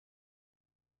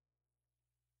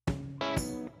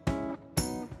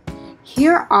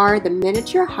Here are the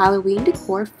miniature Halloween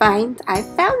decor finds I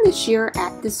found this year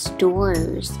at the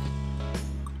stores.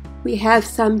 We have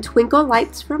some twinkle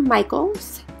lights from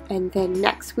Michael's, and then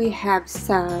next we have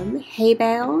some hay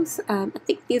bales. I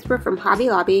think these were from Hobby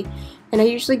Lobby, and I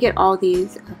usually get all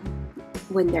these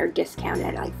when they're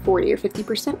discounted, like 40 or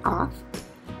 50% off.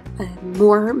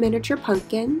 More miniature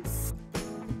pumpkins.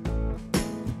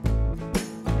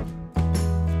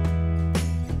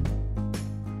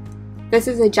 This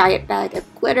is a giant bag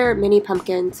of glitter mini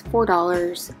pumpkins,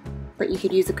 $4, but you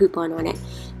could use a coupon on it.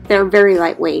 They're very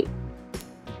lightweight.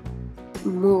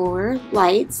 More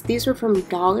lights. These were from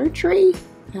Dollar Tree,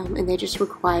 and they just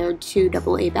required 2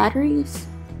 AA batteries.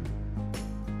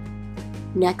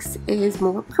 Next is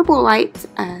more purple lights.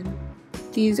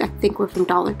 These I think were from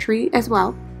Dollar Tree as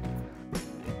well.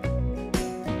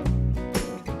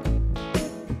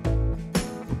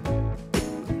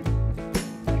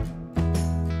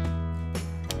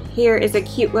 Here is a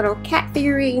cute little cat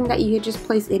figurine that you could just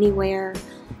place anywhere.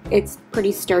 It's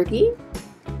pretty sturdy.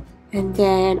 And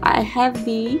then I have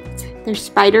these. They're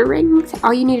spider rings.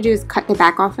 All you need to do is cut the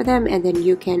back off of them, and then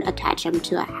you can attach them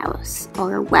to a house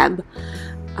or a web.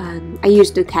 I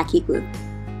used a khaki glue.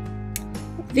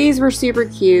 These were super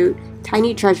cute.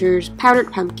 Tiny treasures,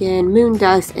 powdered pumpkin, moon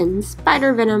dust, and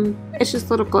spider venom. It's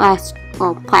just little glass,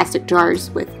 well, plastic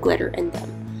jars with glitter in them.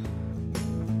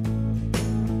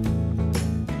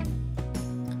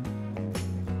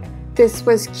 This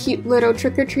was cute little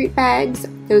trick-or-treat bags.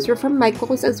 Those were from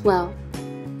Michael's as well.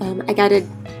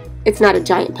 It's not a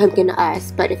giant pumpkin to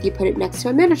us, but if you put it next to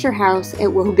a miniature house, it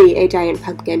will be a giant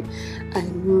pumpkin.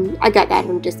 I got that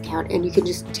on discount, and you can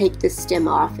just take the stem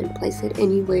off and place it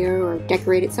anywhere or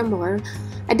decorate it some more.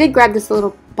 I did grab this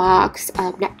little box.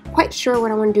 I'm not quite sure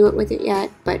what I want to do with it yet,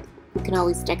 but you can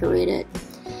always decorate it.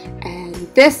 And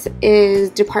this is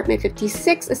Department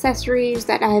 56 accessories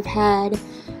that I've had.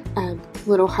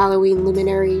 Little Halloween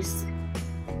luminaries.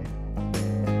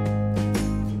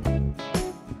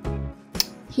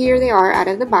 Here they are out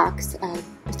of the box.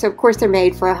 So of course they're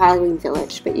made for a Halloween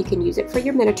village, but you can use it for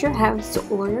your miniature house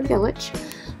or your village.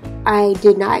 I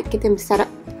did not get them set up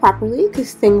properly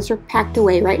because things are packed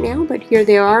away right now, but here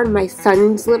they are in my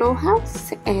son's little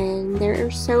house, and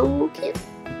they're so cute.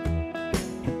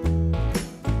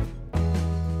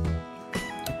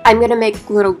 I'm going to make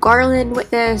a little garland with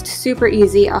this, super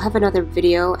easy. I'll have another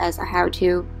video as a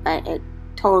how-to, but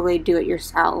totally do it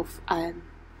yourself. I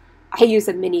use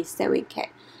a mini sewing kit.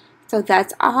 So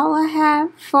that's all I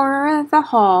have for the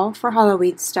haul for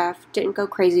Halloween stuff. Didn't go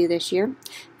crazy this year.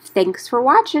 Thanks for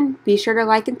watching. Be sure to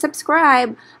like and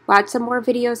subscribe. Lots of more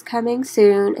videos coming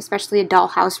soon, especially a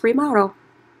dollhouse remodel.